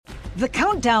The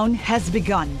countdown has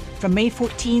begun. From May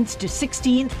 14th to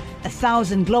 16th,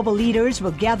 1,000 global leaders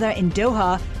will gather in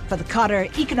Doha for the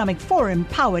Qatar Economic Forum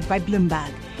powered by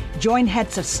Bloomberg. Join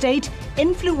heads of state,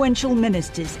 influential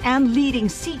ministers, and leading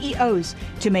CEOs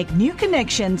to make new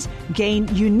connections,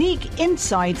 gain unique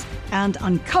insights, and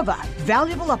uncover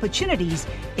valuable opportunities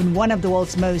in one of the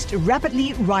world's most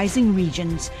rapidly rising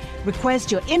regions.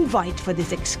 Request your invite for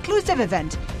this exclusive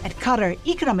event at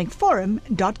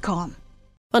QatarEconomicForum.com.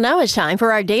 Well, now it's time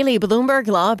for our daily Bloomberg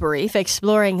Law Brief,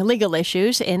 exploring legal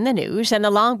issues in the news. And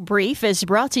the Law Brief is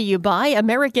brought to you by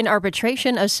American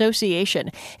Arbitration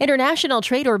Association. International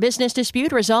trade or business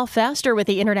dispute resolved faster with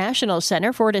the International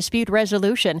Center for Dispute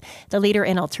Resolution, the leader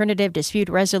in alternative dispute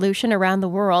resolution around the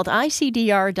world,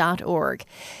 ICDR.org.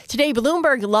 Today,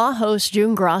 Bloomberg Law hosts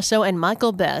June Grasso and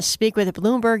Michael Best speak with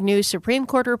Bloomberg News Supreme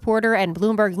Court reporter and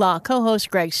Bloomberg Law co-host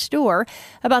Greg Stohr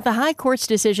about the High Court's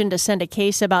decision to send a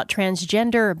case about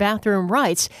transgender bathroom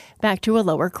rights back to a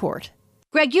lower court.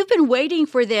 Greg, you've been waiting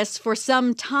for this for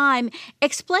some time.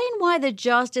 Explain why the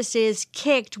justices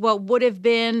kicked what would have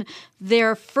been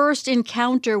their first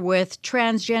encounter with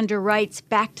transgender rights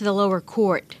back to the lower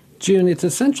court. June, it's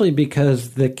essentially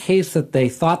because the case that they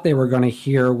thought they were going to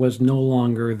hear was no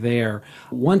longer there.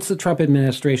 Once the Trump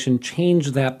administration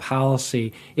changed that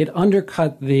policy, it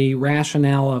undercut the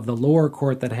rationale of the lower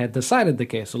court that had decided the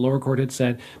case. The lower court had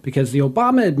said, because the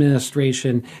Obama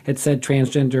administration had said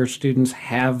transgender students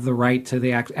have the right to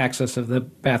the access of the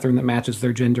bathroom that matches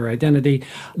their gender identity,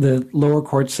 the lower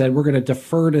court said, we're going to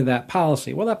defer to that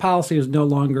policy. Well, that policy is no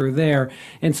longer there.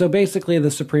 And so basically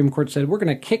the Supreme Court said, we're going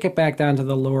to kick it back down to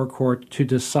the lower court to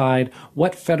decide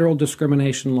what federal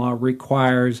discrimination law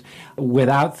requires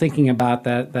without thinking about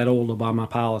that old Obama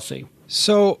policy.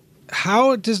 So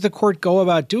how does the court go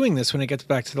about doing this when it gets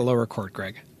back to the lower court,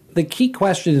 Greg? The key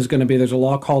question is going to be, there's a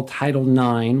law called Title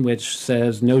IX, which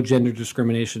says no gender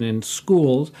discrimination in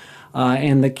schools.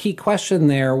 And the key question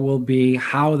there will be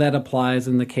how that applies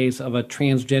in the case of a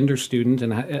transgender student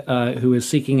and who is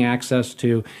seeking access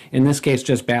to, in this case,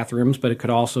 just bathrooms, but it could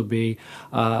also be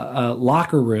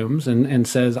locker rooms, and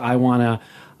says, I want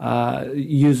to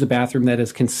use a bathroom that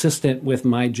is consistent with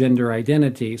my gender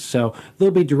identity. So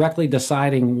they'll be directly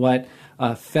deciding what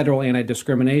federal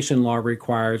anti-discrimination law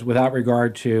requires without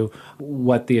regard to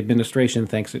what the administration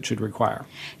thinks it should require.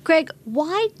 Greg,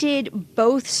 why did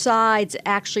both sides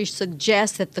actually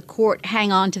suggest that the court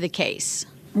hang on to the case?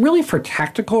 Really for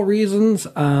tactical reasons.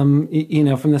 From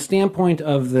the standpoint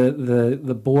of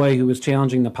the boy who was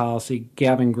challenging the policy,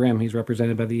 Gavin Grimm, he's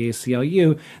represented by the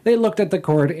ACLU, they looked at the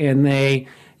court and they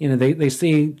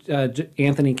see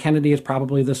Anthony Kennedy is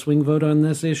probably the swing vote on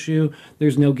this issue.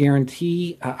 There's no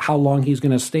guarantee how long he's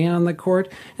going to stay on the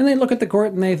court. And they look at the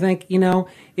court and they think,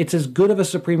 it's as good of a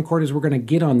Supreme Court as we're going to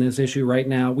get on this issue right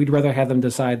now. We'd rather have them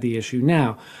decide the issue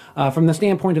now. From the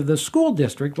standpoint of the school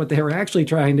district, what they were actually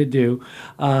trying to do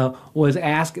was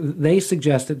they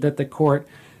suggested that the court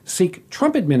seek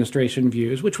Trump administration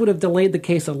views, which would have delayed the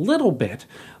case a little bit,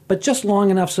 but just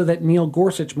long enough so that Neil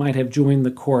Gorsuch might have joined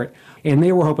the court. And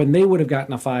they were hoping they would have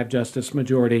gotten a 5-justice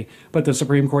majority, but the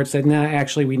Supreme Court said,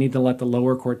 actually, we need to let the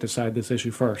lower court decide this issue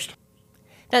first.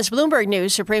 That's Bloomberg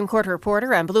News Supreme Court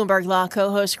reporter and Bloomberg Law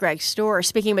co-host Greg Stohr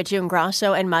speaking with June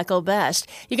Grasso and Michael Best.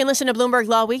 You can listen to Bloomberg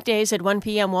Law weekdays at 1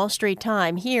 p.m. Wall Street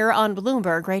time here on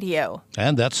Bloomberg Radio.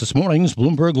 And that's this morning's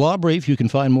Bloomberg Law Brief. You can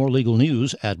find more legal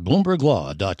news at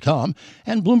BloombergLaw.com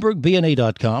and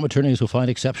BloombergBNA.com. Attorneys will find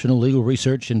exceptional legal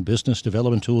research and business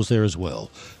development tools there as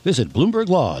well. Visit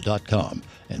BloombergLaw.com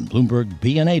and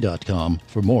BloombergBNA.com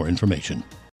for more information.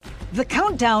 The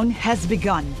countdown has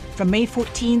begun. From May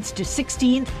 14th to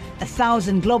 16th,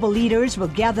 1,000 global leaders will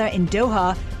gather in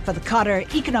Doha for the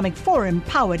Qatar Economic Forum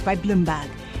powered by Bloomberg.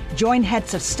 Join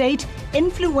heads of state,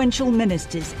 influential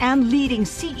ministers, and leading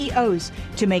CEOs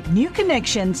to make new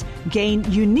connections, gain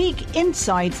unique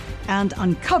insights, and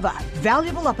uncover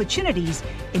valuable opportunities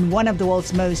in one of the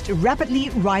world's most rapidly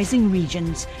rising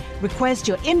regions. Request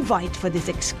your invite for this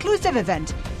exclusive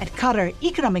event at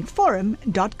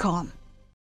QatarEconomicForum.com.